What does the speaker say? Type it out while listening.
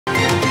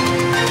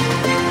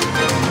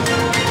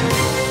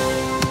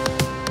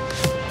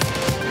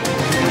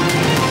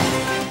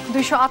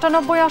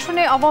298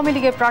 আসনে আওয়ামী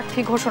লীগের প্রার্থী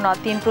ঘোষণা,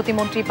 3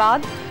 প্রতিমন্ত্রী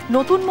বাদ,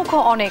 নতুন মুখ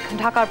অনেক,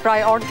 ঢাকার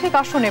প্রায় অর্ধেক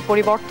আসনে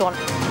পরিবর্তন।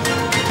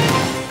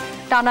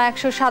 টানা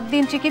 107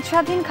 দিন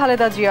চিকিৎসাধীন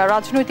খালেদা জিয়া,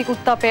 রাজনৈতিক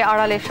উত্তাপে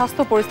আড়ালে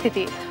স্বাস্থ্য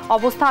পরিস্থিতি,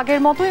 অবস্থা আগের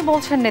মতোই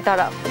বলছেন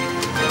নেতারা।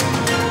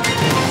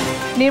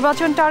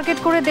 নির্বাচন টার্গেট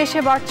করে দেশে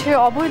বাড়ছে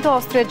অবৈধ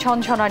অস্ত্রের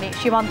ঝনঝনানি,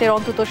 সীমান্তের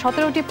অন্তত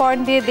 17টি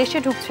পয়েন্ট দিয়ে দেশে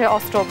ঢুকছে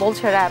অস্ত্র,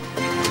 বলছে র্যাব।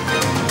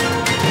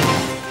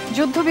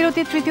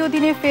 যুদ্ধবিরতির তৃতীয়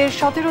দিনে ফের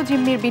 17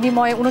 জিম্মির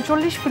বিনিময়ে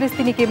 39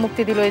 ফিলিস্তিনিকে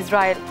মুক্তি দিল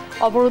ইসরায়েল,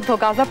 অবরুদ্ধ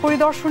গাজা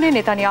পরিদর্শনে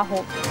নেতানিয়াহু।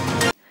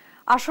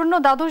 আসন্ন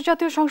দ্বাদশ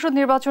জাতীয় সংসদ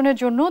নির্বাচনের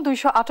জন্য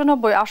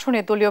 298 আসনে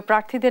দলীয়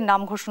প্রার্থীদের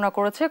নাম ঘোষণা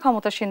করেছে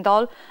ক্ষমতাসীন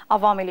দল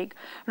আওয়ামী লীগ।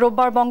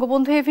 রোববার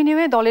বঙ্গবন্ধু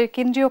এভিনিউয়ে দলের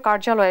কেন্দ্রীয়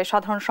কার্যালয়ে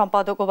সাধারণ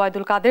সম্পাদক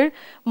ওবায়দুল কাদের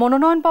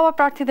মনোনয়ন পাওয়া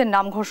প্রার্থীদের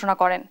নাম ঘোষণা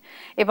করেন।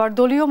 এবার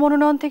দলীয়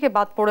মনোনয়ন থেকে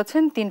বাদ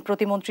পড়েছেন 3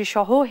 প্রতিমন্ত্রী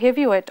সহ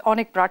হেভিওয়েট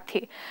অনেক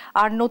প্রার্থী।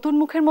 আর নতুন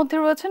মুখের মধ্যে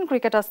রয়েছেন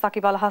ক্রিকেটার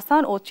সাকিব আল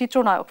হাসান ও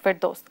চিত্রনায়ক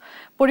ফেরদৌস।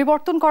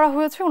 পরিবর্তন করা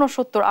হয়েছে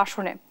 69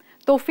 আসনে।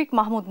 তৌফিক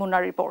মাহমুদ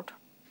মুন্নার রিপোর্ট।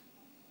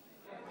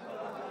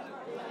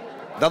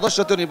 দ্বাদশ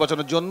জাতীয়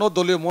নির্বাচনের জন্য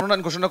দলীয়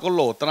মনোনয়ন ঘোষণা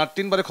করলো টানা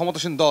 3বারের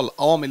ক্ষমতাসীন দল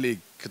আওয়ামী লীগ।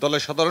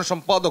 দলের সাধারণ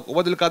সম্পাদক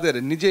ওবায়দুল কাদের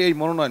নিজে এই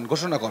মনোনয়ন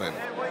ঘোষণা করেন।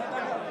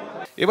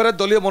 এবারে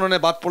দলীয়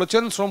মনোনয়নে বাদ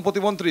পড়েছেন শ্রম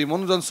প্রতিমন্ত্রী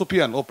মনুজান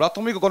সুফিয়ান ও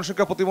প্রাথমিক ও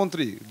গণশিক্ষা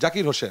প্রতিমন্ত্রী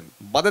জাকির হোসেন।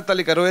 বাদের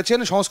তালিকায় রয়েছেন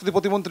সংস্কৃতি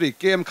প্রতিমন্ত্রী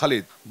KM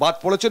খালিদ। বাদ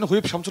পড়েছেন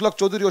হুইপ শামসুল হক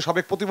চৌধুরী ও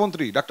সাবেক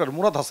প্রতিমন্ত্রী ডাক্তার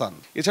মুরাদ হাসান।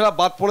 এছাড়া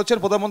বাদ পড়েছেন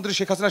প্রধানমন্ত্রী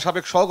শেখ হাসিনার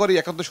সাবেক সহকারী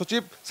একান্ত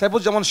সচিব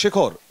সাইফুজ্জামান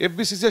শেখর,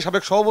 FBCC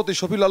সাবেক সভাপতি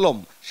শফিল আলম,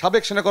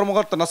 সাবেক সেনা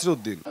কর্মকর্তা নাসির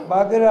উদ্দিন।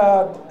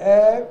 বাগেরহাট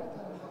 1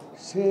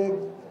 শেখ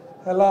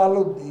হেলাল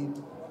উদ্দিন,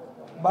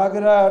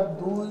 বাগেরহাট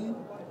 2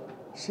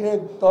 শেখ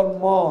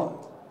তন্ময়,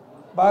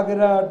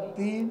 বাগেরহাট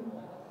 3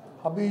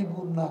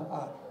 হাবিবুর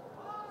নাহার,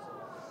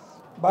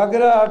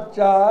 বাগেরহাট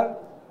 4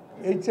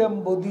 HM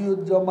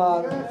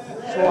বদিউজ্জামান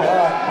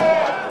সোহাগ,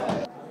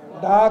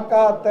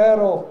 ঢাকা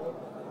 13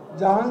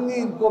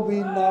 জাহাঙ্গীর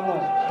কবির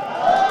নানক,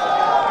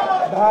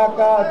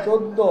 ঢাকা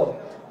 14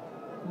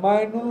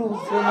 মাইনুল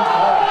হোসেন,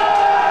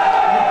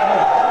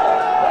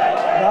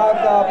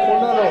 ঢাকা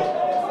 15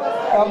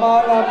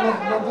 কামাল আহমেদ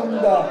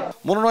মজুমদার।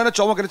 মনোনয়নে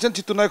চমক এনেছেন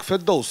চিত্রনায়ক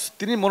ফেরদৌস,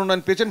 তিনি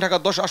মনোনয়ন পেয়েছেন ঢাকা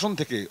 10 আসন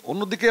থেকে।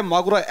 অন্যদিকে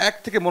মাগুরা 1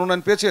 থেকে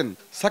মনোনয়ন পেয়েছেন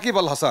সাকিব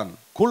আল হাসান।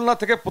 খুলনা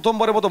থেকে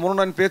প্রথমবারের মতো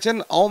মনোনয়ন পেয়েছেন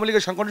আওয়ামী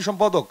লীগের সাংগঠনিক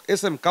সম্পাদক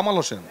SM কামাল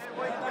হোসেন।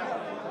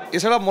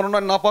 এছাড়া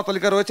মনোনয়ন না পাওয়া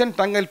তালিকায় রয়েছেন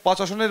টাঙ্গাইল 5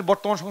 আসনের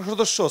বর্তমান সংসদ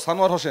সদস্য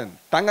সানোয়ার হোসেন,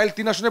 টাঙ্গাইল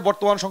 3 আসনের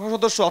বর্তমান সংসদ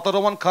সদস্য আতাউর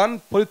রহমান খান,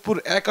 ফরিদপুর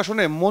 1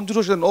 আসনে মঞ্জুর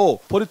হোসেন ও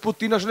ফরিদপুর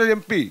 3 আসনের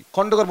MP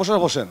খন্দকার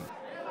মোশাররফ হোসেন।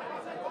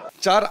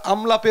 4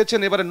 আমলা পেয়েছেন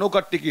এবারে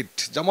নৌকার টিকিট।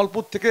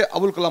 জামালপুর থেকে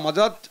আবুল কালাম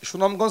আজাদ,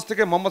 সুনামগঞ্জ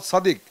থেকে মোহাম্মদ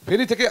সাদিক,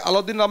 ফেনী থেকে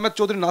আলাউদ্দিন আহমেদ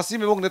চৌধুরী নাসিম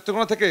এবং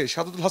নেত্রকোনা থেকে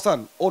সাদুল হাসান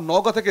ও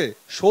নওগাঁ থেকে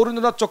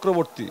সৌরেন্দ্রনাথ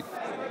চক্রবর্তী।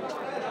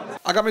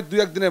 আগামী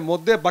 2-1 দিনের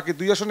মধ্যে বাকি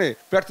 2 আসনে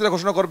প্রার্থীরা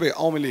ঘোষণা করবে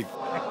আওয়ামী লীগ।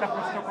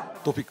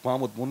 তৌফিক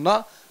মাহমুদ মুন্না,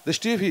 দেশ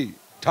টিভি,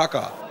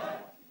 ঢাকা।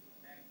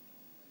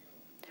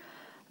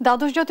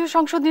 দ্বাদশ জাতীয়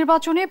সংসদ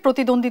নির্বাচনে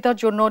প্রতিদ্বন্দ্বিতার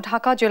জন্য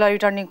ঢাকা জেলা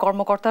রিটার্নিং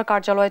কর্মকর্তার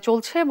কার্যালয়ে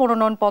চলছে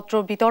মনোনয়নপত্র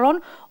বিতরণ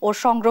ও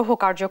সংগ্রহ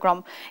কার্যক্রম।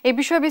 এ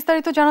বিষয়ে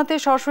বিস্তারিত জানাতে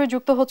সরাসরি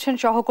যুক্ত হচ্ছেন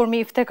সহকর্মী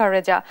ইফতেখার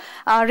রেজা।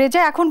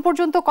 রেজা, এখন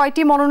পর্যন্ত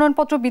কয়টি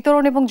মনোনয়নপত্র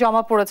বিতরণ এবং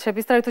জমা পড়েছে,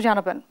 বিস্তারিত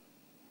জানাবেন।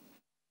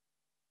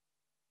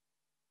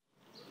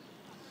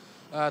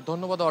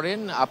 ধন্যবাদ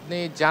অরিন। আপনি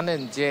জানেন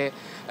যে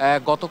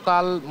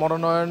গতকাল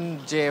মনোনয়ন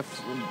যে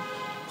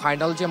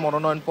ফাইনাল যে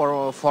মনোনয়ন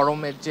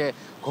ফরমের যে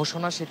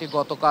ঘোষণা সেটি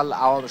গতকাল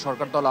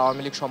সরকার দল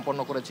আওয়ামী লীগ সম্পন্ন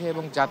করেছে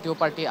এবং জাতীয়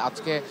পার্টি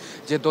আজকে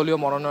যে দলীয়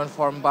মনোনয়ন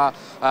ফর্ম বা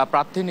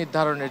প্রার্থী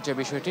নির্ধারণের যে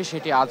বিষয়টি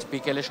সেটি আজ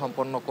বিকেলে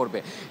সম্পন্ন করবে।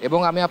 এবং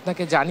আমি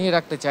আপনাকে জানিয়ে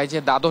রাখতে চাই যে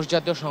দ্বাদশ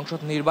জাতীয় সংসদ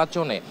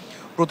নির্বাচনে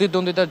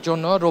প্রতিদ্বন্দ্বিতার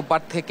জন্য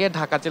রোববার থেকে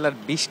ঢাকা জেলার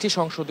 20টি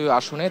সংসদীয়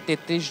আসনে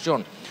 33 জন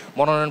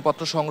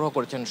মনোনয়নপত্র সংগ্রহ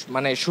করেছেন,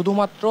 মানে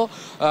শুধুমাত্র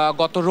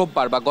গত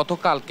রোববার বা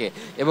গতকালকে।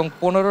 এবং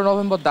 15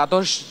 নভেম্বর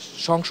দ্বাদশ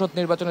সংসদ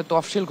নির্বাচনের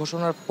তফসিল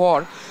ঘোষণার পর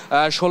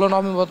 16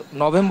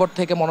 নভেম্বর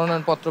থেকে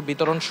মনোনয়নপত্র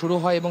বিতরণ শুরু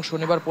হয় এবং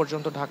শনিবার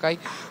পর্যন্ত ঢাকায়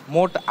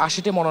মোট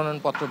 80টি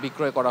মনোনয়নপত্র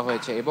বিক্রয় করা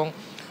হয়েছে। এবং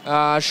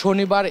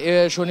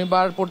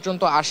শনিবার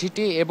পর্যন্ত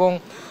 80টি এবং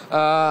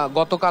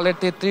গতকালের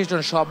 33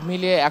 জন, সব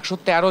মিলিয়ে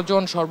 113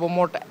 জন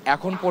সর্বমোট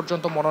এখন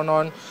পর্যন্ত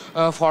মনোনয়ন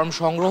ফর্ম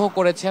সংগ্রহ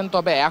করেছেন।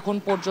 তবে এখন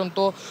পর্যন্ত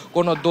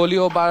কোনো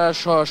দলীয় বা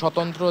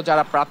স্বতন্ত্র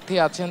যারা প্রার্থী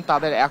আছেন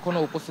তাদের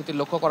এখনও উপস্থিতি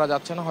লক্ষ্য করা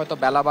যাচ্ছে না। হয়তো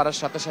বেলা বাড়ার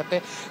সাথে সাথে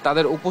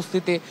তাদের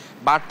উপস্থিতি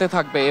বাড়তে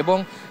থাকবে এবং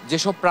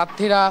যেসব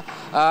প্রার্থীরা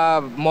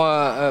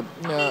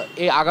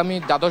এই আগামী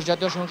দ্বাদশ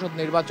জাতীয় সংসদ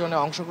নির্বাচনে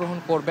অংশগ্রহণ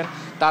করবেন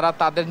তারা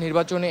তাদের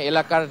নির্বাচনী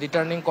এলাকার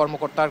রিটার্নিং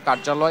কর্মকর্তার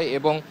কার্যালয়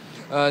এবং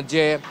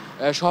যে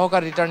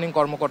সহকারী রিটার্নিং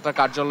কর্মকর্তার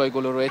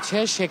কার্যালয়গুলো রয়েছে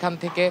সেখান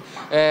থেকে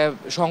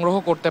সংগ্রহ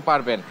করতে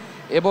পারবেন।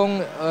 এবং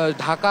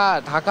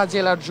ঢাকা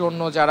জেলার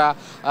জন্য যারা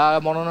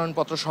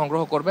মনোনয়নপত্র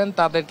সংগ্রহ করবেন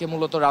তাদেরকে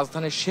মূলত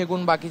রাজধানীর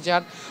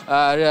সেগুনবাগিচার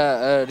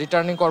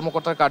রিটার্নিং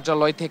কর্মকর্তার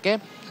কার্যালয় থেকে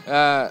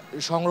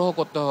সংগ্রহ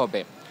করতে হবে।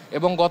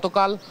 এবং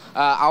গতকাল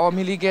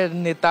আওয়ামী লীগের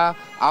নেতা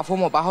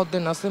আফম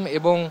বাহাউদ্দিন নাসিম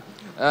এবং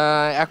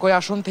একই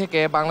আসন থেকে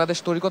বাংলাদেশ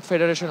তরিকত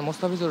ফেডারেশনের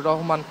মোস্তাফিজুর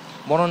রহমান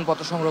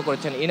মনোনয়নপত্র সংগ্রহ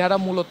করেছেন। এনারা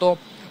মূলত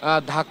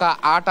ঢাকা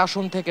 ৮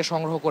 আসন থেকে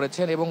সংগ্রহ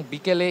করেছেন এবং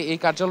বিকেলে এই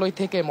কার্যালয়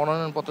থেকে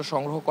মনোনয়নপত্র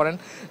সংগ্রহ করেন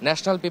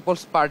ন্যাশনাল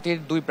পিপলস পার্টির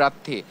 2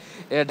 প্রার্থী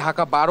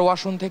ঢাকা 12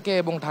 আসন থেকে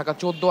এবং ঢাকা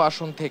 14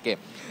 আসন থেকে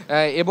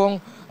এবং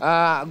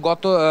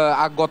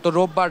গত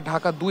রোববার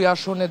ঢাকা 2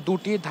 আসনে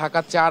 2টি, ঢাকা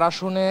 4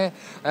 আসনে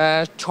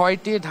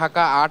 6টি,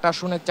 ঢাকা 8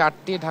 আসনে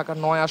 4টি, ঢাকা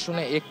 9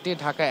 আসনে 1টি,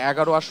 ঢাকা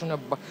 11 আসনে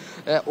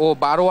ও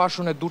 12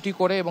 আসনে 2টি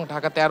করে এবং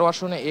ঢাকা 13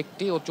 আসনে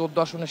 1টি ও 14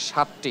 আসনে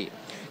 7টি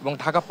এবং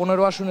ঢাকা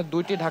 15 আসনে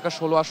 2টি, ঢাকা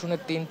 16 আসনে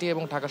 3টি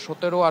এবং ঢাকা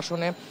 17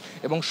 আসনে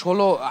এবং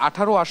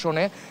 18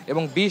 আসনে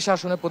এবং 20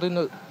 আসনে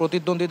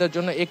প্রতিদ্বন্দ্বীদের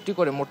জন্য 1টি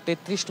করে মোট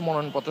 33টি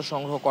মনোনয়নপত্র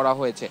সংগ্রহ করা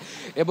হয়েছে।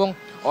 এবং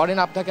অরিন,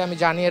 আপনাকে আমি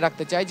জানিয়ে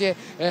রাখতে চাই যে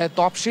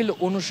তফসিল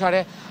অনুসারে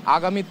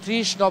আগামী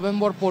 30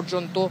 নভেম্বর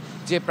পর্যন্ত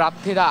যে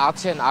প্রার্থীরা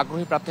আছেন,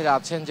 আগ্রহী প্রার্থীরা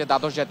আছেন যে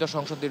দ্বাদশ জাতীয়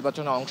সংসদ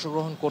নির্বাচনে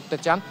অংশগ্রহণ করতে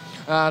চান,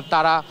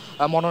 তারা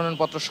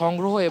মনোনয়নপত্র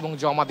সংগ্রহ এবং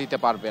জমা দিতে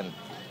পারবেন।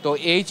 তো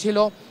এই ছিল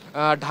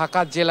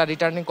ঢাকা জেলা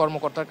রিটার্নিং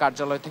কর্মকর্তার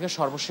কার্যালয় থেকে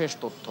সর্বশেষ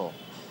তথ্য।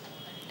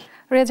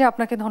 রেজা,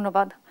 আপনাকে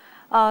ধন্যবাদ।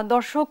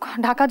 দর্শক,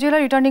 ঢাকা জেলা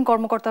রিটার্নিং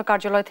কর্মকর্তার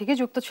কার্যালয় থেকে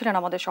যুক্ত ছিলেন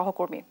আমাদের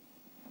সহকর্মী।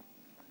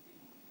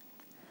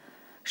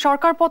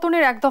 সরকার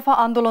পতনের এক দফা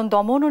আন্দোলন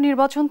দমন ও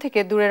নির্বাচন থেকে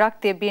দূরে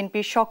রাখতে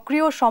বিএনপির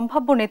সক্রিয়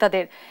সম্ভাব্য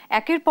নেতাদের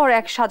একের পর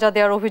এক সাজা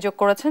দেওয়ার অভিযোগ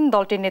করেছেন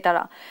দলটির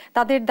নেতারা।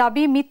 তাদের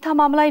দাবি, মিথ্যা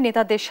মামলায়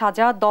নেতাদের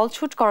সাজা,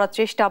 দলছুট করার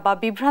চেষ্টা বা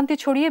বিভ্রান্তি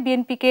ছড়িয়ে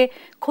বিএনপিকে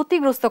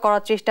ক্ষতিগ্রস্ত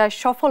করার চেষ্টায়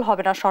সফল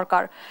হবে না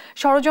সরকার।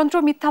 ষড়যন্ত্র,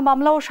 মিথ্যা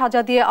মামলা ও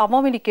সাজা দিয়ে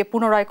আওয়ামী লীগকে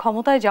পুনরায়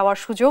ক্ষমতায় যাওয়ার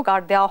সুযোগ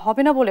আর দেওয়া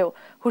হবে না বলেও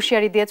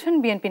হুঁশিয়ারি দিয়েছেন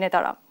বিএনপি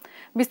নেতারা।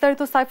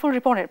 বিস্তারিত সাইফুল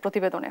রিপনের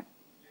প্রতিবেদনে।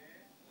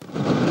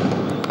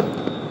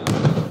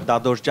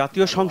 দ্বাদশ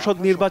জাতীয় সংসদ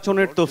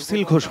নির্বাচনের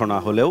তফসিল ঘোষণা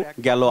হলেও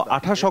গেল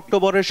 28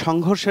 অক্টোবরের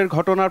সংঘর্ষের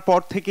ঘটনার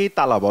পর থেকেই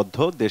তালাবদ্ধ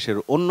দেশের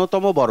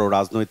অন্যতম বড়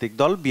রাজনৈতিক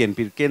দল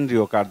বিএনপির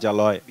কেন্দ্রীয়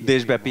কার্যালয়।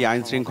 দেশব্যাপী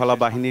আইনশৃঙ্খলা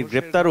বাহিনীর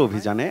গ্রেপ্তার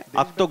অভিযানে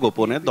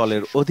আত্মগোপনে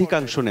দলের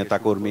অধিকাংশ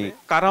নেতাকর্মী।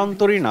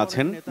 কারান্তরীণ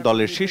আছেন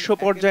দলের শীর্ষ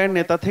পর্যায়ের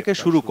নেতা থেকে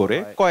শুরু করে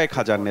কয়েক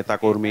হাজার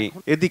নেতাকর্মী।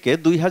 এদিকে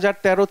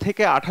 2013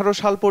 থেকে 18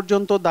 সাল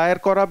পর্যন্ত দায়ের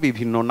করা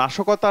বিভিন্ন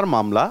নাশকতার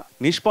মামলা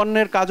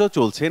নিষ্পন্নের কাজও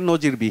চলছে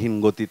নজিরবিহীন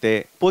গতিতে।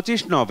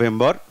 25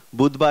 নভেম্বর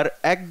বুধবার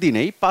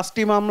একদিনেই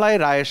 5টি মামলায়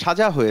রায়ে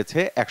সাজা হয়েছে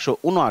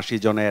 179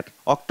 জনের।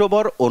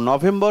 অক্টোবর ও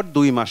নভেম্বর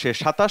 2 মাসে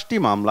 27টি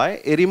মামলায়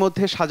এরই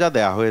মধ্যে সাজা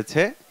দেয়া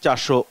হয়েছে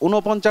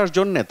 449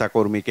 জন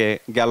নেতাকর্মীকে।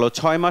 গেল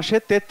 6 মাসে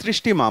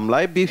 33টি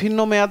মামলায় বিভিন্ন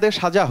মেয়াদে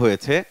সাজা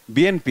হয়েছে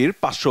বিএনপির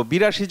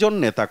 582 জন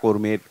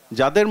নেতাকর্মীর,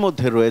 যাদের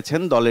মধ্যে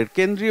রয়েছেন দলের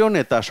কেন্দ্রীয়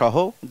নেতা সহ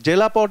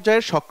জেলা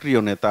পর্যায়ের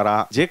সক্রিয় নেতারা।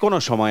 যে কোনো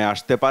সময়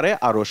আসতে পারে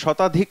আরও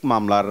শতাধিক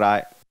মামলার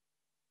রায়।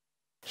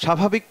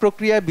 স্বাভাবিক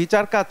প্রক্রিয়ায়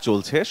বিচার কাজ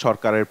চলছে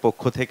সরকারের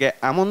পক্ষ থেকে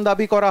এমন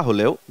দাবি করা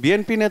হলেও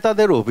বিএনপি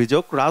নেতাদের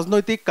অভিযোগ,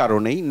 রাজনৈতিক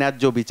কারণেই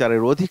ন্যায্য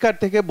বিচারের অধিকার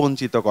থেকে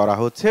বঞ্চিত করা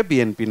হচ্ছে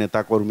বিএনপি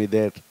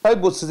নেতাকর্মীদের।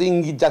 বলছে যে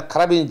ইঙ্গিত যা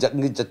খারাপ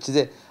ইঙ্গিত যাচ্ছে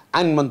যে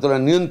আইন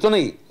মন্ত্রণালয়ের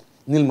নিয়ন্ত্রণেই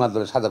নীল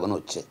মাদলের সাজানো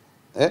হচ্ছে।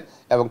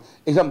 এবং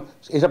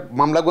এইসব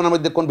মামলাগুলোর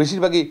মধ্যে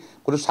বেশিরভাগই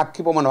কোনো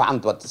সাক্ষী প্রমাণ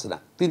আনতে পারতেছে না।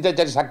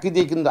 3-4 সাক্ষী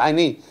দিয়ে কিন্তু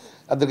আইনেই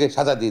তাদেরকে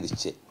সাজা দিয়ে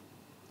দিচ্ছে।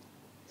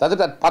 তাদের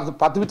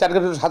প্রাথমিক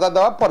সাজা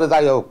দেওয়া পরে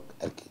যাই হোক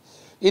আর কি,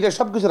 এটা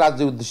সবকিছু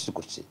রাজ্যের উদ্দেশ্য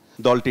করছে।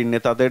 দলটির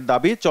নেতাদের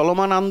দাবি,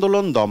 চলমান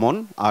আন্দোলন দমন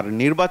আর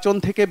নির্বাচন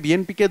থেকে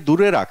বিএনপিকে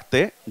দূরে রাখতে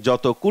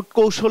যত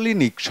কূটকৌশলী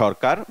নিক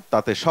সরকার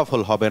তাতে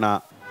সফল হবে না।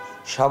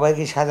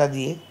 সবাইকে সাজা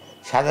দিয়ে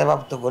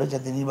সাজাপ্রাপ্ত করে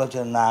যাতে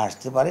নির্বাচন না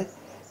আসতে পারে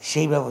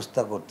সেই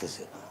ব্যবস্থা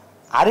করতেছে।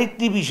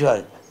 আরেকটি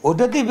বিষয়,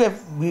 ওটাতেই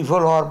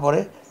বিফল হওয়ার পরে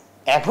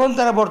এখন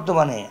তারা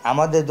বর্তমানে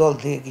আমাদের দল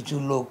থেকে কিছু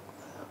লোক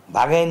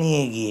ভাগায়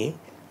নিয়ে গিয়ে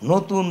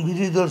নতুন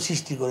বিরোধী দল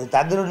সৃষ্টি করে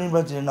তাদেরও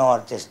নির্বাচনে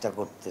নেওয়ার চেষ্টা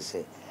করতেছে।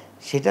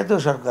 সেটাতেও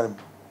সরকার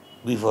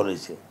বিফল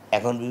হয়েছে।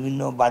 এখন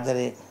বিভিন্ন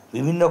বাজারে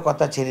বিভিন্ন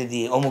কথা ছেড়ে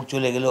দিয়ে অমুক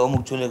চলে গেল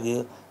অমুক চলে গেল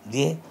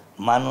দিয়ে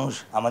মানুষ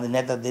আমাদের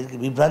নেতাদেরকে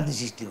বিভ্রান্তি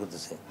সৃষ্টি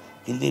করতেছে,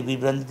 কিন্তু এই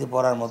বিভ্রান্তিতে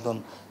পড়ার মতন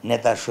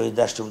নেতা শহীদ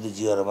রাষ্ট্রপতি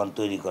জিয়া রহমান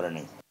তৈরি করে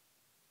নেই।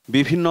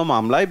 বিভিন্ন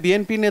মামলায়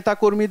বিএনপি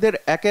নেতাকর্মীদের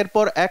একের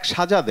পর এক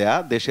সাজা দেয়া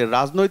দেশের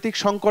রাজনৈতিক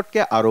সংকটকে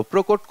আরো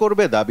প্রকট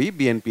করবে দাবি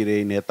বিএনপির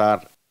এই নেতার।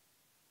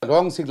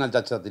 রং সিগন্যাল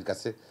যাচ্ছে তাদের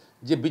কাছে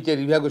যে বিচার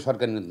বিভাগও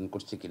সরকার নিয়ন্ত্রণ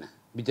করছে কিনা,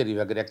 বিচার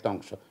বিভাগের একটা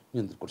অংশ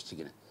নিয়ন্ত্রণ করছে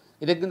কিনা।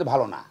 এটা কিন্তু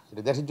ভালো না,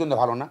 এটা দেশের জন্য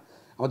ভালো না,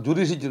 আমার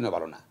জুডিশির জন্য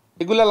ভালো না।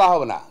 এগুলো লাভ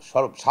হবে না।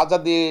 সাজা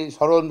দিয়ে,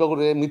 ষড়যন্ত্র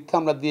করে, মিথ্যা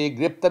মামলা দিয়ে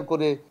গ্রেপ্তার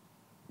করে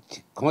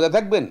ক্ষমতা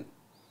থাকবেন,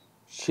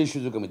 সেই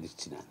সুযোগ আমি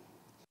দিচ্ছি না।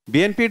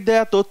 বিএনপির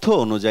দেয়া তথ্য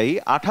অনুযায়ী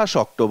 28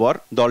 অক্টোবর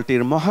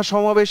দলটির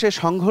মহাসমাবেশে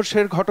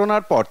সংঘর্ষের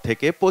ঘটনার পর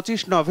থেকে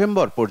 25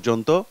 নভেম্বর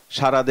পর্যন্ত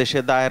সারা দেশে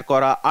দায়ের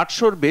করা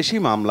 800-র বেশি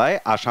মামলায়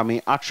আসামি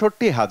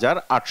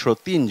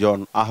 68,803 জন।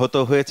 আহত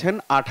হয়েছেন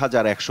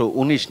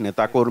 8,119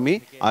 নেতাকর্মী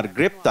আর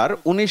গ্রেপ্তার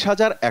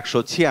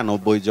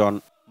 19,196 জন।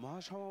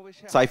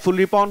 সাইফুল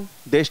রিপন,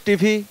 দেশ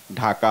টিভি,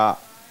 ঢাকা।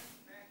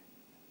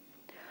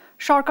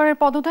 সরকারের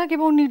পদত্যাগ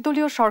এবং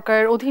নির্দলীয়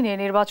সরকারের অধীনে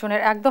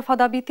নির্বাচনের এক দফা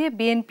দাবিতে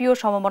বিএনপি ও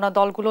সমমনা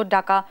দলগুলোর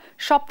ডাকা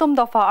সপ্তম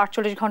দফা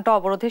 ৪৮ ঘণ্টা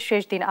অবরোধের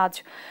শেষ দিন আজ।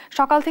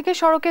 সকাল থেকে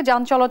সড়কে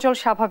যান চলাচল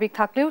স্বাভাবিক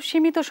থাকলেও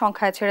সীমিত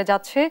সংখ্যায় ছেড়ে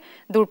যাচ্ছে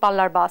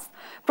দূরপাল্লার বাস।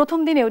 প্রথম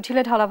দিনেও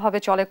ঢিলেঢালাভাবে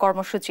চলে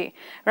কর্মসূচি।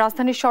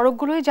 রাজধানীর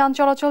সড়কগুলোয় যান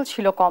চলাচল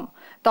ছিল কম,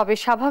 তবে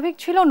স্বাভাবিক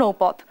ছিল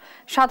নৌপথ।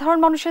 সাধারণ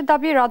মানুষের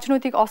দাবি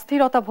রাজনৈতিক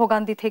অস্থিরতা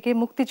ভোগান্তি থেকে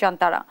মুক্তি চান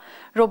তারা।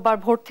 রোববার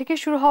ভোর থেকে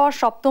শুরু হওয়া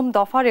সপ্তম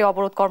দফার এই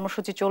অবরোধ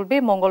কর্মসূচি চলবে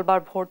মঙ্গলবার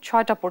ভোর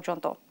 ৬টা পর্যন্ত।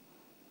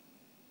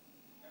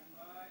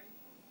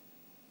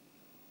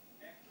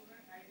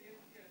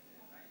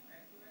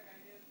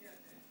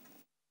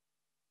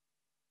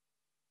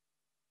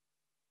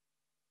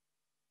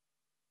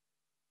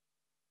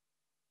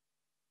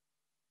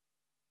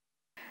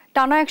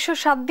 টানা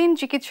 ১০৭ দিন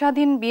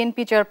চিকিৎসাধীন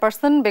বিএনপি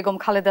চেয়ারপারসন বেগম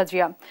খালেদা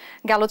জিয়া।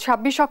 গেল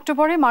 ২৬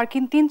 অক্টোবরে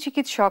মার্কিন ৩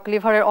 চিকিৎসক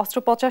লিভারের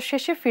অস্ত্রোপচার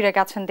শেষে ফিরে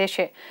গেছেন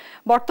দেশে।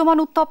 বর্তমান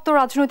উত্তপ্ত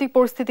রাজনৈতিক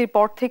পরিস্থিতির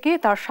পর থেকে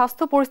তার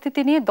স্বাস্থ্য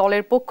পরিস্থিতি নিয়ে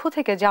দলের পক্ষ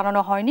থেকে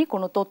জানানো হয়নি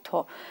কোনো তথ্য।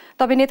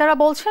 তবে নেতারা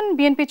বলছেন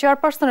বিএনপি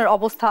চেয়ারপারসনের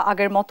অবস্থা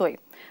আগের মতোই।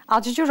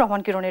 আজিজুর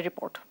রহমান কিরণের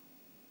রিপোর্ট।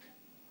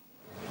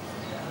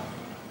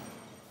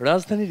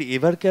 রাজধানীর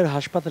এভারকেয়ার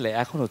হাসপাতালে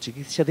এখনও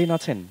চিকিৎসাধীন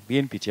আছেন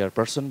BNP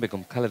chairperson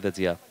Begum Khaleda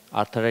Zia.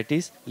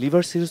 Arthritis,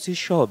 liver cirrhosis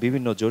সহ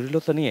বিভিন্ন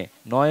জটিলতা নিয়ে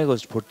 ৯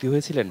 আগস্ট ভর্তি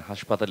হয়েছিলেন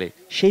হাসপাতালে।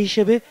 সেই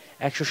হিসেবে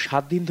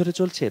 ১০৭ দিন ধরে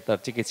চলছে তার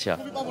চিকিৎসা।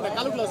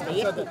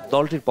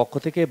 দলটির পক্ষ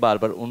থেকে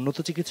বারবার উন্নত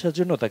চিকিৎসার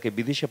জন্য তাকে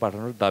বিদেশে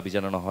পাঠানোর দাবি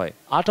জানানো হয়।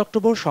 ৮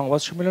 অক্টোবর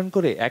সংবাদ সম্মেলন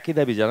করে একই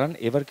দাবি জানান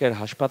এভারকেয়ার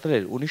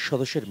হাসপাতালের ১৯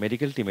 সদস্যের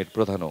মেডিকেল টিমের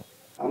প্রধানও।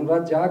 আমরা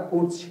যা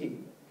করছি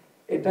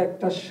এটা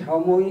একটা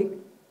সাময়িক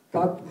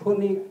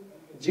তাৎক্ষণিক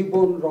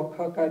জীবন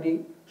রক্ষাকারী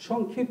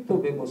সংক্ষিপ্ত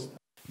ব্যবস্থা।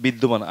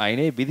 বিদ্যমান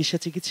আইনে বিদেশে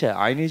চিকিৎসা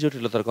আইনি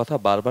জটিলতার কথা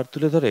বারবার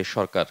তুলে ধরে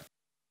সরকার।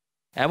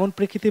 এমন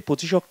প্রেক্ষিতে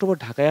 ২৫ অক্টোবর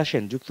ঢাকায়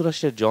আসেন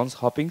যুক্তরাষ্ট্রের জনস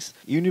হপিংস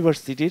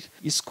ইউনিভার্সিটির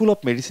স্কুল অব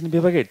মেডিসিন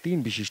বিভাগের ৩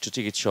 বিশিষ্ট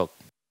চিকিৎসক।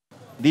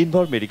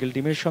 দিনভর মেডিকেল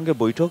টিমের সঙ্গে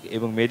বৈঠক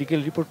এবং মেডিকেল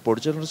রিপোর্ট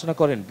পর্যালোচনা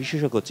করেন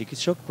বিশেষজ্ঞ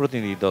চিকিৎসক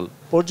প্রতিনিধি দল।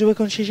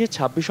 পর্যবেক্ষণ শেষে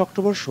 ২৬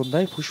 অক্টোবর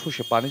সন্ধ্যায়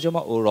ফুসফুসে পানি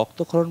জমা ও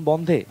রক্তক্ষরণ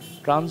বন্ধে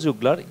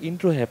ট্রান্সজুগুলার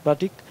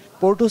ইন্ট্রোহেপাটিক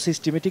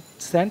পোর্টোসিস্টেমেটিক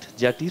স্ট্যান্ট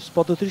যা টিপস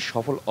পদ্ধতির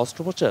সফল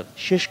অস্ত্রোপচার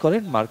শেষ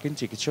করেন মার্কিন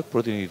চিকিৎসক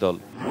প্রতিনিধি দল।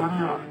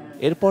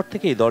 এরপর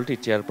থেকেই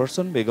দলটির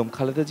চেয়ারপারসন বেগম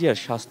খালেদা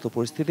জিয়ার স্বাস্থ্য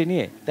পরিস্থিতি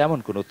নিয়ে তেমন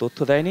কোনো তথ্য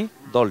দেয়নি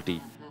দলটি।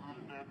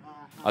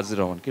 আজিজুর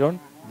রহমান কিরণ,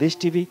 দেশ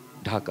টিভি,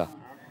 ঢাকা।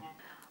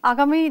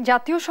 আগামী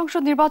জাতীয়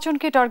সংসদ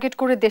নির্বাচনকে টার্গেট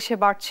করে দেশে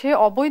বাড়ছে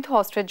অবৈধ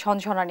অস্ত্রের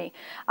ঝনঝনানি।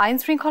 আইন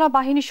শৃঙ্খলা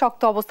বাহিনী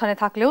শক্ত অবস্থানে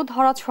থাকলেও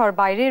ধরাছোঁয়ার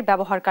বাইরের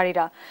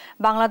ব্যবহারকারীরা।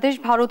 বাংলাদেশ,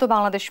 ভারত ও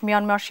বাংলাদেশ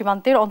মিয়ানমার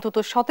সীমান্তের অন্তত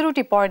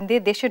 ১৭টি পয়েন্ট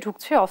দিয়ে দেশে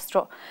ঢুকছে অস্ত্র।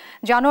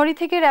 জানুয়ারি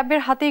থেকে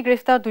র্যাবের হাতেই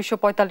গ্রেফতার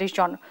 ২৪৫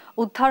 জন।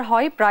 উদ্ধার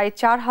হয় প্রায়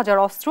 ৪,০০০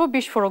 অস্ত্র,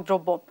 বিস্ফোরক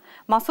দ্রব্য।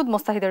 মাসুদ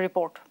মোস্তাহিদের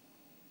রিপোর্ট।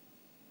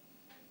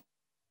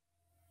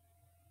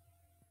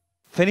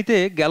 ফেনীতে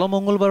গেল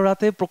মঙ্গলবার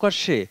রাতে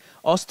প্রকাশ্যে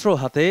অস্ত্র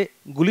হাতে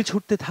গুলি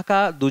ছুটতে থাকা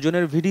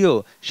দুজনের ভিডিও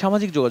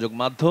সামাজিক যোগাযোগ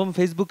মাধ্যম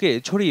ফেসবুকে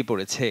ছড়িয়ে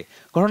পড়েছে।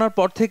 ঘটনার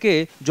পর থেকে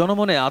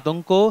জনমনে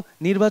আতঙ্ক,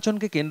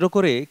 নির্বাচনকে কেন্দ্র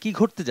করে কি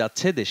ঘটতে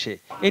যাচ্ছে দেশে,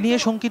 এ নিয়ে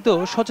শঙ্কিত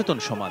সচেতন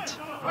সমাজ।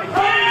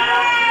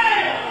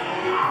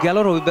 গেল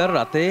রবিবার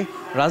রাতে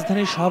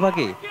রাজধানীর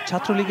শাহবাগে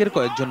ছাত্রলীগের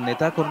কয়েকজন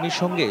নেতা কর্মীর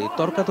সঙ্গে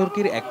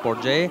তর্কাতর্কির এক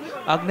পর্যায়ে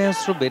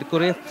আগ্নেয়াস্ত্র বের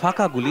করে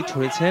ফাঁকা গুলি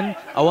ছুড়েছেন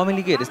আওয়ামী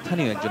লীগের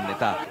স্থানীয় একজন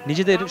নেতা।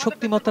 নিজেদের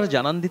শক্তিমত্তার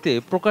জানান দিতে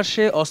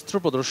প্রকাশ্যে অস্ত্র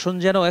প্রদর্শন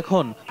যেন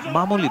এখন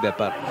মামুলি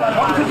ব্যাপার।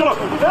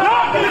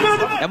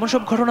 এমন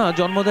সব ঘটনা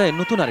জন্ম দেয়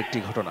নতুন আরেকটি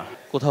ঘটনা।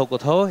 কোথাও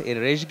কোথাও এর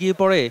রেশ গিয়ে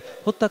পড়ে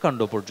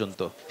হত্যাকাণ্ড পর্যন্ত।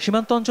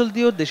 সীমান্ত অঞ্চল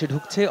দিয়েও দেশে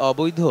ঢুকছে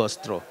অবৈধ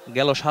অস্ত্র।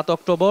 গেল ৭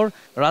 অক্টোবর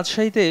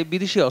রাজশাহীতে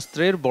বিদেশি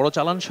অস্ত্রের বড়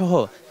চালান সহ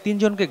 ৩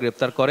 জনকে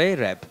গ্রেপ্তার করে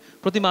র্যাব।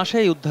 প্রতি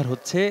মাসেই উদ্ধার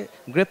হচ্ছে,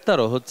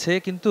 গ্রেপ্তারও হচ্ছে,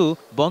 কিন্তু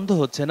বন্ধ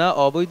হচ্ছে না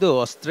অবৈধ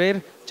অস্ত্রের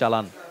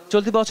চালান।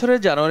 চলতি বছরের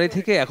জানুয়ারি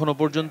থেকে এখনো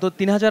পর্যন্ত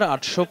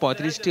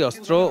 ৩,৮৩৫টি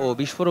অস্ত্র ও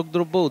বিস্ফোরক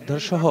দ্রব্য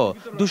উদ্ধার সহ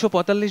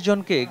 ২৪৫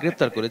 জনকে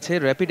গ্রেপ্তার করেছে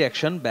র্যাপিড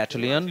অ্যাকশন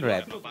ব্যাটালিয়ন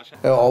র্যাব।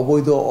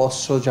 অবৈধ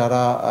অস্ত্র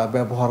যারা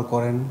ব্যবহার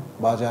করেন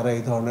বা যারা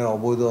এই ধরনের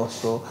অবৈধ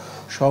অস্ত্র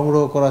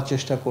সংগ্রহ করার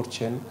চেষ্টা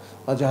করছেন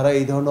বা যারা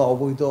এই ধরনের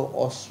অবৈধ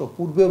অস্ত্র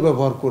পূর্বেও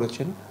ব্যবহার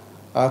করেছেন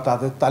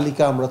তাদের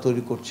তালিকা আমরা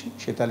তৈরি করছি।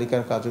 সেই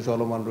তালিকার কাজও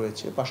চলমান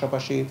রয়েছে।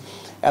 পাশাপাশি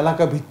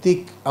এলাকা ভিত্তিক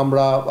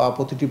আমরা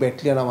প্রতিটি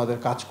ব্যাটালিয়ন আমাদের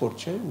কাজ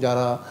করছে,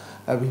 যারা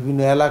বিভিন্ন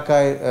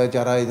এলাকায়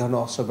যারা এই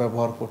ধরনের অস্ত্র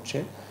ব্যবহার করছে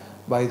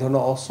বা এই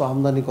ধরনের অস্ত্র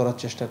আমদানি করার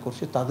চেষ্টা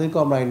করছে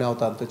তাদেরকেও আমরা আইনে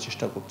আওতায় আনতে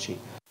চেষ্টা করছি।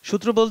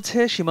 সূত্র বলছে,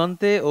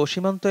 সীমান্তে ও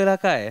সীমান্ত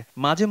এলাকায়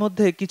মাঝে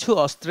মধ্যে কিছু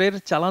অস্ত্রের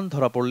চালান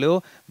ধরা পড়লেও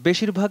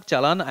বেশিরভাগ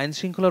চালান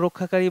আইনশৃঙ্খলা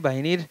রক্ষাকারী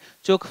বাহিনীর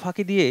চোখ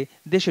ফাঁকি দিয়ে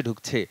দেশে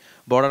ঢুকছে।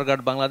 বর্ডার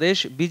গার্ড বাংলাদেশ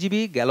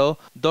বিজিবি গেল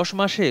 ১০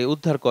 মাসে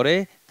উদ্ধার করে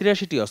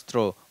 ৮৩টি অস্ত্র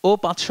ও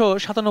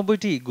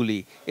 ৫৯৭টি গুলি।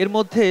 এর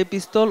মধ্যে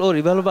পিস্তল ও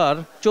রিভলভার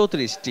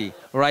 ৩৪টি,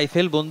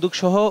 রাইফেল, বন্দুক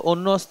সহ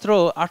অন্য অস্ত্র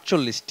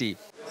 ৪৮টি।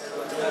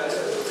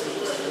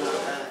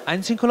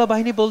 আইনশৃঙ্খলা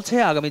বাহিনী বলছে,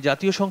 আগামী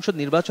জাতীয় সংসদ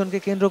নির্বাচনকে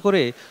কেন্দ্র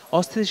করে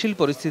অস্থিতিশীল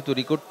পরিস্থিতি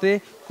তৈরি করতে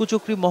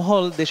কুচক্রী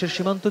মহল দেশের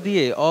সীমান্ত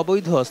দিয়ে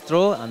অবৈধ অস্ত্র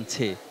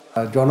আনছে।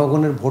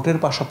 জনগণের ভোটের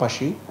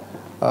পাশাপাশি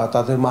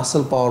তাদের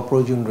মাসল পাওয়ার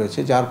প্রয়োজন রয়েছে,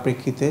 যার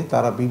প্রেক্ষিতে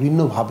তারা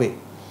বিভিন্নভাবে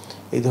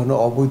এই ধরনের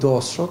অবৈধ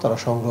অস্ত্র তারা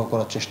সংগ্রহ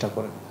করার চেষ্টা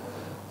করেন।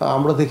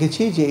 আমরা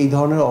দেখেছি যে এই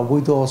ধরনের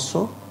অবৈধ অস্ত্র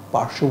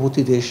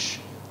পার্শ্ববর্তী দেশ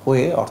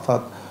হয়ে,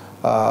 অর্থাৎ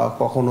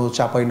কখনো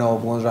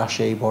চাঁপাইনবাবগঞ্জ,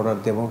 রাজশাহী বর্ডার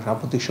দিয়ে, এবং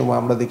সাম্প্রতিক সময়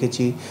আমরা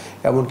দেখেছি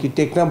এমনকি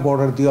টেকনাফ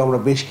বর্ডার দিয়েও আমরা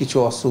বেশ কিছু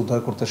অস্ত্র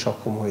উদ্ধার করতে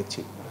সক্ষম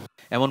হয়েছি।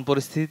 এমন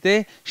পরিস্থিতিতে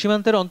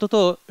সীমান্তের অন্তত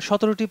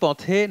 17টি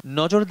পথে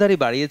নজরদারি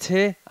বাড়িয়েছে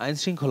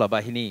আইনশৃঙ্খলা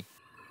বাহিনী।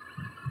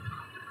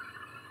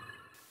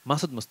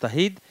 মাসুদ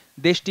মুস্তাহিদ,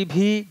 দেশ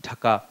টিভি,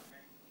 ঢাকা।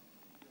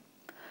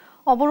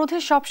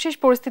 অবরোধের সবশেষ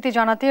পরিস্থিতি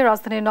জানাতে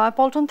রাজধানীর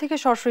নয়াপল্টন থেকে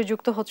সরাসরি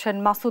যুক্ত হচ্ছেন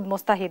মাসুদ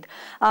মুস্তাহিদ।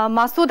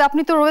 মাসুদ,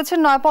 আপনি তো রয়েছেন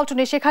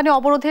নয়াপল্টনে, সেখানে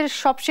অবরোধের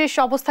সবশেষ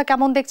অবস্থা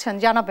কেমন দেখছেন,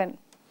 জানাবেন।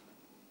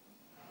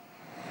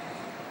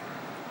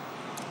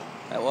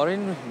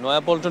 অরিন,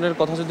 নয়াপল্টনের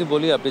কথা যদি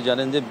বলি, আপনি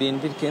জানেন যে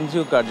বিএনপির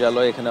কেন্দ্রীয়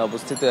কার্যালয় এখানে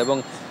অবস্থিত, এবং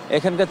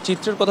এখানকার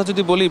চিত্রের কথা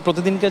যদি বলি,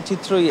 প্রতিদিনকার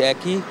চিত্রই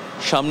একই।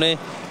 সামনে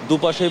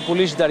দুপাশে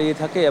পুলিশ দাঁড়িয়ে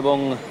থাকে এবং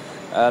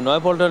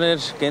নয়াপল্টনের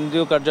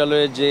কেন্দ্রীয়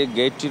কার্যালয়ের যে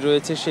গেটটি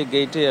রয়েছে সেই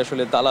গেটে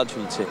আসলে তালা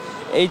ঝুলছে।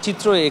 এই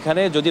চিত্র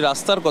এখানে। যদি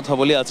রাস্তার কথা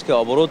বলি, আজকে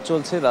অবরোধ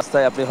চলছে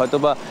রাস্তায়। আপনি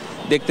হয়তোবা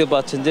দেখতে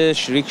পাচ্ছেন যে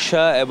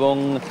রিক্সা এবং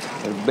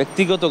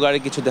ব্যক্তিগত গাড়ি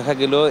কিছু দেখা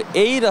গেল।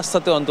 এই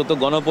রাস্তাতে অন্তত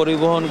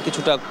গণপরিবহন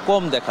কিছুটা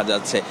কম দেখা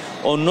যাচ্ছে।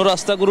 অন্য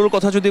রাস্তাগুলোর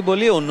কথা যদি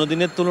বলি, অন্য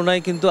দিনের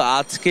তুলনায় কিন্তু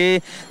আজকে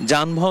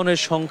যানবাহনের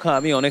সংখ্যা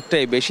আমি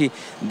অনেকটাই বেশি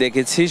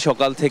দেখেছি।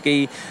 সকাল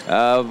থেকেই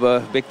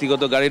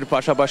ব্যক্তিগত গাড়ির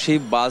পাশাপাশি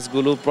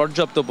বাসগুলো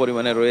পর্যাপ্ত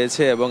পরিমাণে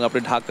রয়েছে, এবং আপনি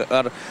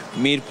ঢাকার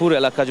মিরপুর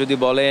এলাকা যদি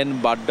বলেন,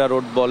 বাড্ডা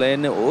রোড বলেন,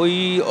 ওই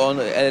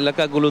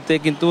এলাকাগুলোতে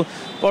কিন্তু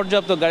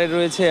পর্যাপ্ত গাড়ি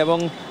রয়েছে, এবং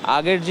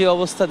আগের যে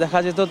অবস্থা দেখা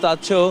যেত তার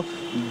চেয়েও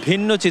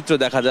ভিন্ন চিত্র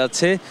দেখা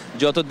যাচ্ছে।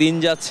 যত দিন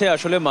যাচ্ছে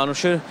আসলে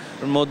মানুষের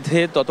মধ্যে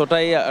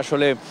ততটাই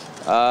আসলে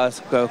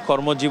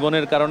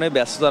কর্মজীবনের কারণে,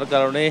 ব্যস্ততার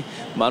কারণে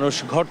মানুষ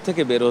ঘর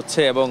থেকে বের হচ্ছে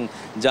এবং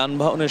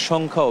যানবাহনের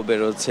সংখ্যাও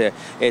বেরোচ্ছে।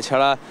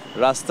 এছাড়া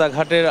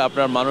রাস্তাঘাটের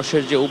আপনার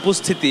মানুষের যে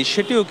উপস্থিতি,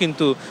 সেটিও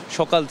কিন্তু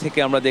সকাল থেকে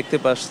আমরা দেখতে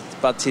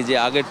পাচ্ছি যে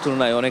আগের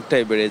তুলনায়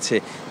অনেকটাই বেড়েছে।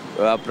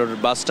 আপনার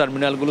বাস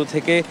টার্মিনালগুলো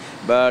থেকে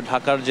বা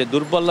ঢাকার যে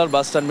দূরপাল্লার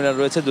বাস টার্মিনাল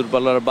রয়েছে,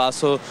 দূরপাল্লার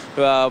বাসও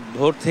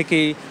ভোর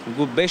থেকেই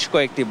বেশ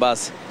কয়েকটি বাস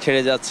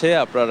ছেড়ে যাচ্ছে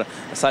আপনার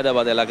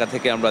সায়দাবাদ এলাকা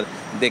থেকে আমরা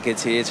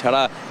দেখেছি।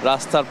 এছাড়া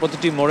রাস্তার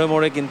প্রতিটি মোড়ে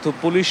মোড়ে কিন্তু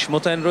পুলিশ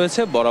মোতায়েন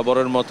রয়েছে,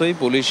 বরাবরের মতোই।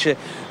 পুলিশ,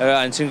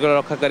 আইনশৃঙ্খলা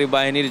রক্ষাকারী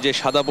বাহিনীর যে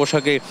সাদা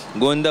পোশাকে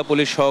গোয়েন্দা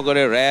পুলিশ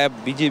সহকারে র্যাব,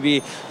 বিজিবি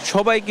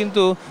সবাই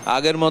কিন্তু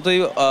আগের মতোই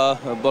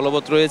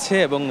বলবৎ রয়েছে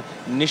এবং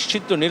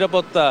নিশ্চিত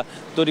নিরাপত্তা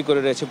তৈরি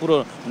করে রয়েছে পুরো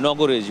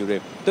নগরে জুড়ে।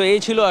 তো এই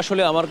ছিল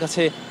আসলে আমার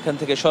কাছে এখান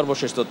থেকে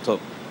সর্বশেষ তথ্য।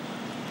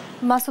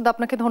 মাসুদ,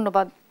 আপনাকে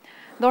ধন্যবাদ।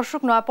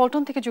 দর্শক,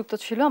 নয়াপল্টন থেকে যুক্ত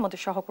ছিল আমাদের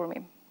সহকর্মী।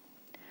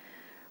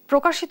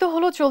 প্রকাশিত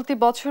হলো চলতি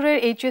বছরের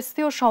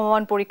এইচএসসি ও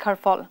সমমান পরীক্ষার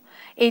ফল।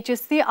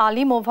 এইচএসসি,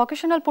 আলিম ও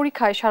ভোকেশনাল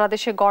পরীক্ষায় সারা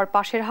দেশে গড়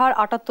পাশের হার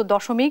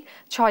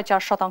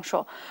 ৭৮.৬৪%।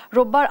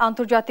 রোববার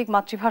আন্তর্জাতিক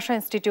মাতৃভাষা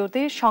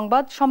ইনস্টিটিউটে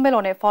সংবাদ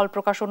সম্মেলনে ফল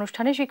প্রকাশ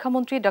অনুষ্ঠানে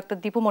শিক্ষামন্ত্রী ডক্টর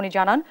দীপুমণি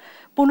জানান,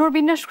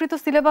 পুনর্বিন্যাসকৃত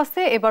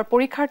সিলেবাসে এবার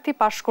পরীক্ষার্থী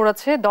পাশ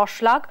করেছে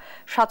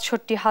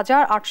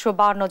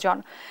 ১০,৬৭,৮৫২ জন।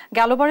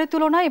 গেলবারের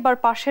তুলনায় এবার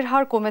পাশের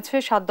হার কমেছে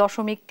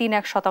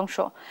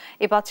 ৭.৩১%।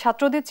 এবার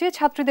ছাত্রদের চেয়ে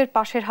ছাত্রীদের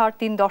পাশের হার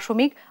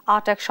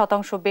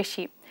 ৩.৮১%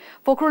 বেশি।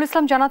 ফখরুল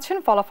ইসলাম জানাচ্ছেন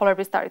ফলাফলের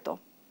বিস্তারিত।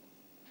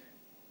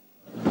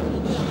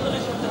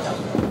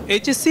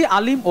 এইচএসসি,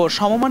 আলিম ও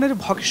সমমানের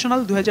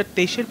ভোকেশনাল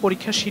 ২০২৩-এর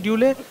পরীক্ষা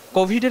শিডিউলে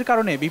কোভিডের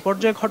কারণে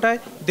বিপর্যয় ঘটায়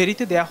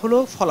দেরিতে দেয়া হলো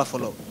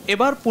ফলাফলও।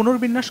 এবার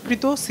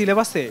পুনর্বিন্যাসকৃত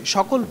সিলেবাসে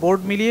সকল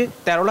বোর্ড মিলিয়ে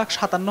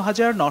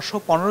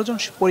 ১৩,৫৭,৯১৫ জন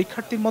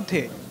পরীক্ষার্থীর মধ্যে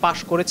পাশ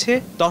করেছে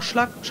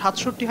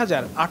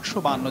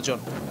 ১০,৬৭,৮৫২ জন।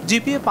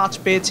 জিপিএ ৫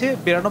 পেয়েছে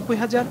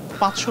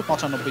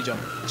 ৯২,৫৯৫ জন।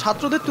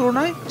 ছাত্রদের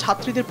তুলনায়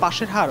ছাত্রীদের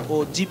পাশের হার ও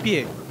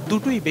জিপিএ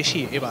দুটোই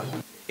বেশি এবার।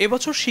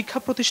 এবছর শিক্ষা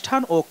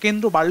প্রতিষ্ঠান ও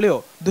কেন্দ্র বাড়লেও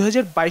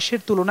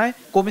 ২০২২-এর তুলনায়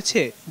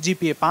কমেছে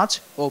জিপিএ ৫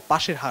 ও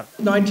পাশের হার।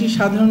 ৯টি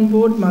সাধারণ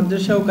বোর্ড,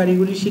 মাদ্রাসা ও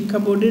কারিগরি শিক্ষা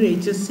বোর্ডের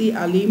HSC,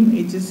 Alim,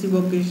 HSC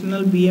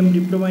vocational, BM,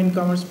 diploma in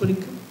commerce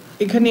পরীক্ষা,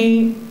 এখানে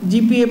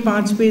জিপিএ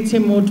 ৫ পেয়েছে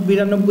মোট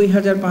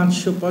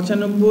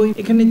 ৯২,৫৯৫।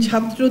 এখানে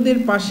ছাত্রদের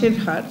পাশের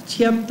হার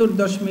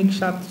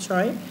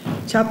 ৭৬.৭৬,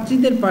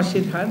 ছাত্রীদের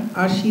পাশের হার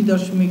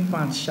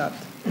 ৮০.৫৭।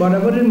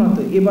 বরাবরের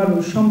মতো এবারও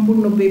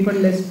সম্পূর্ণ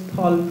পেপারলেস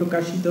ফল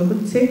প্রকাশিত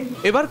হচ্ছে।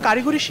 এবার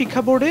কারিগরি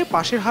শিক্ষা বোর্ডে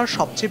পাশের হার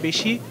সবচেয়ে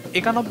বেশি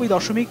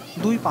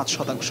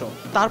 ৯১.২৫%।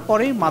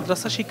 তারপরে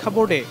মাদ্রাসা শিক্ষা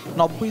বোর্ডে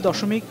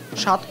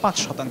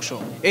 ৯০.৭৫%।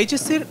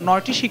 এইচএসসির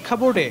 ৯টি শিক্ষা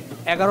বোর্ডে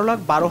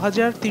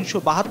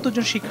 ১১,১২,৩৭২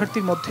 জন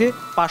শিক্ষার্থীর মধ্যে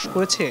পাশ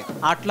করেছে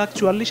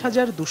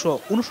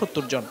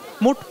 ৮,৪৪,২৬৯ জন।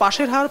 মোট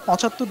পাশের হার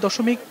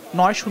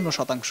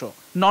 ৭৫.৯০%।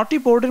 ৯টি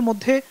বোর্ডের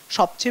মধ্যে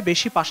সবচেয়ে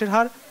বেশি পাশের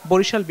হার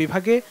বরিশাল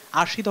বিভাগে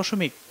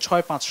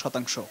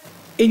 ৮০.৬৫%।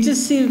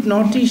 এইচএসসির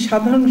 ৯টি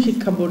সাধারণ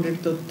শিক্ষা বোর্ডের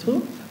তথ্য,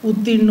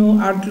 উত্তীর্ণ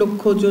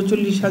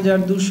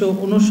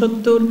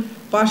 ৮,৪৪,২৬৯,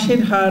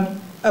 পাশের হার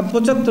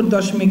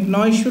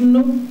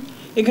 ৭৫.৯০।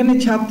 এখানে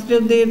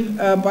ছাত্রদের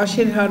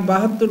পাশের হার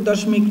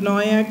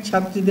 ৭২.৯১,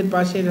 ছাত্রীদের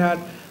পাশের হার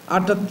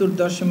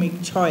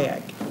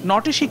 ৭৮.৬১।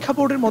 ৯টি শিক্ষা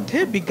বোর্ডের মধ্যে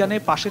বিজ্ঞানে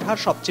পাশের হার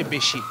সবচেয়ে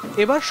বেশি।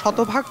 এবার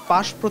শতভাগ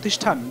পাশ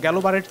প্রতিষ্ঠান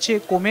গেলবারের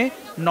চেয়ে কমে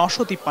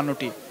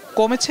 ৯৫৩টি,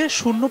 কমেছে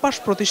শূন্য পাশ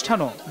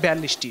প্রতিষ্ঠানও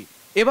 ৪২টি।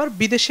 এবার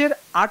বিদেশের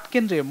 ৮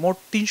 কেন্দ্রে মোট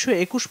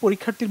 ৩২১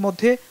 পরীক্ষার্থীর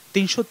মধ্যে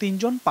 ৩০৩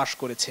 জন পাশ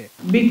করেছে।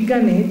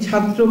 বিজ্ঞানে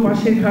ছাত্র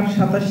পাশের হার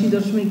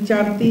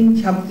 ৮৭.৪৩,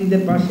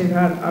 ছাত্রীদের পাশের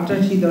হার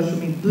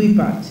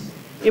 ৮৮.25।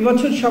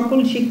 এবছর সকল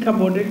শিক্ষা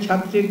বোর্ডের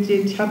ছাত্রের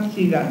চেয়ে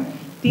ছাত্রীরা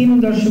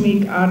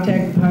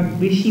 ৩.৮১ ভাগ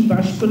বেশি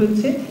পাশ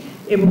করেছে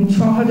এবং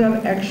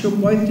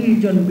 ৬,১৩৫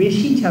 জন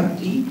বেশি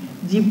ছাত্রী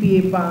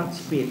জিপিএ ৫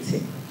 পেয়েছে।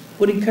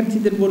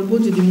 পরীক্ষার্থীদের বলবো,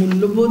 যদি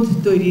মূল্যবোধ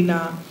তৈরি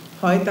না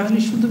হয় তাহলে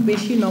শুধু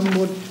বেশি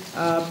নম্বর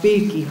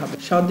পেয়ে কি হবে।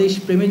 স্বদেশ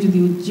প্রেমে যদি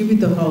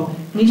উজ্জীবিত হও,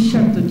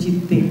 নিঃস্বার্থ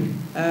চিত্তে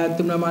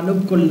তোমরা মানব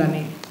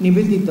কল্যাণে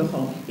নিবেদিত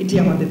হও, এটি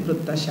আমাদের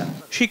প্রত্যাশা।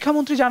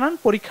 শিক্ষামন্ত্রী জানান,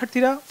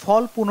 পরীক্ষার্থীরা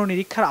ফল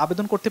পুনর্নিরীক্ষার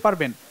আবেদন করতে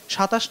পারবেন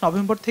 ২৭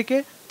 নভেম্বর থেকে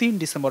 ৩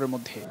 ডিসেম্বরের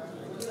মধ্যে।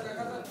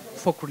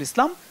 ফখরুল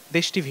ইসলাম,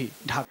 দেশ টিভি,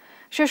 ঢাকা।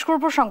 শেষ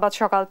করব সংবাদ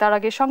সকাল, তার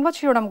আগে সংবাদ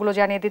শিরোনামগুলো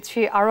জানিয়ে দিচ্ছি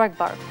আরও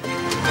একবার।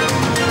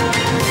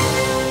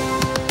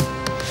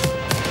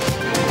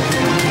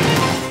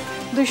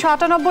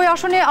 ২৯৮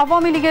 আসনে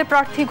আওয়ামী লীগের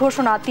প্রার্থী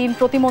ঘোষণা, ৩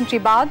 প্রতিমন্ত্রী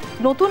বাদ,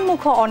 নতুন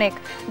মুখ অনেক,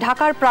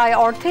 ঢাকার প্রায়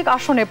অর্ধেক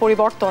আসনে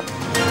পরিবর্তন।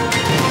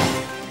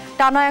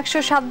 টানা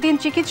 ১০৭ দিন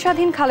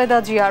চিকিৎসাধীন খালেদা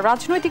জিয়া,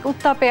 রাজনৈতিক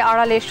উত্তাপে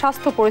আড়ালে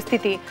স্বাস্থ্য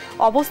পরিস্থিতি,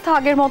 অবস্থা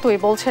আগের মতোই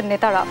বলছেন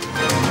নেতারা।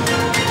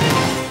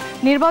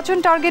 নির্বাচন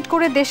টার্গেট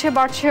করে দেশে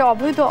বাড়ছে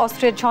অবৈধ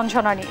অস্ত্রের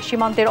ঝনঝনানি,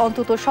 সীমান্তের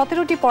অন্তত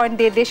 ১৭টি পয়েন্ট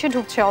দিয়ে দেশে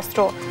ঢুকছে অস্ত্র,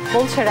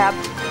 বলছে র্যাব।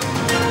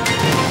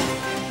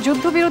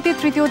 যুদ্ধবিরতির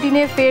তৃতীয়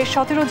দিনে ফের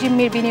 ১৭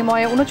 জিম্মির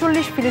বিনিময়ে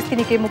 ৩৯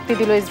 ফিলিস্তিনিকে মুক্তি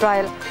দিল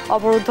ইসরায়েল,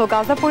 অবরুদ্ধ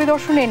গাজা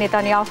পরিদর্শনে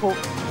নেতানিয়াহু।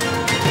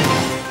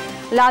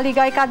 লা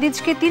লিগায়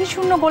কাদিজকে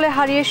 ৩-০ গোলে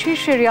হারিয়ে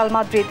শীর্ষে রিয়াল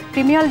মাদ্রিদ,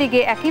 প্রিমিয়ার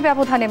লিগে একই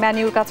ব্যবধানে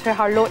ম্যান-ইউর কাছে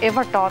হারল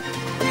এভারটন।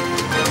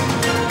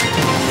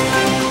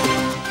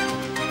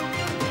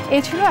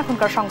 এই ছিল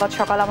এখনকার সংবাদ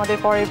সকাল। আমাদের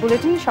পরের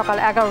বুলেটিন সকাল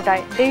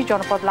 ১১টায় দেশ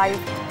জনপদ লাইভ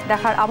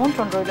দেখার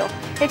আমন্ত্রণ রইল।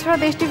 এছাড়া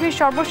দেশ টিভির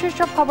সর্বশেষ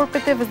সব খবর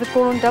পেতে ভিজিট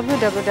করুন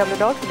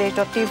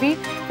www.desh.tv।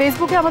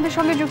 ফেসবুকে আমাদের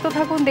সঙ্গে যুক্ত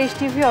থাকুন দেশ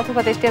টিভি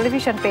অথবা দেশ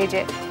টেলিভিশন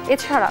পেজে।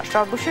 এছাড়া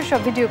সর্বশেষ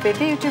সব ভিডিও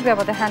পেতে ইউটিউবে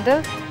আমাদের হ্যান্ডেল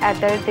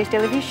 @দেশ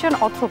টেলিভিশন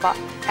অথবা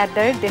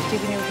 @দেশ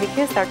টিভি নিউজ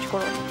লিখে সার্চ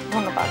করুন।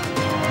 ধন্যবাদ।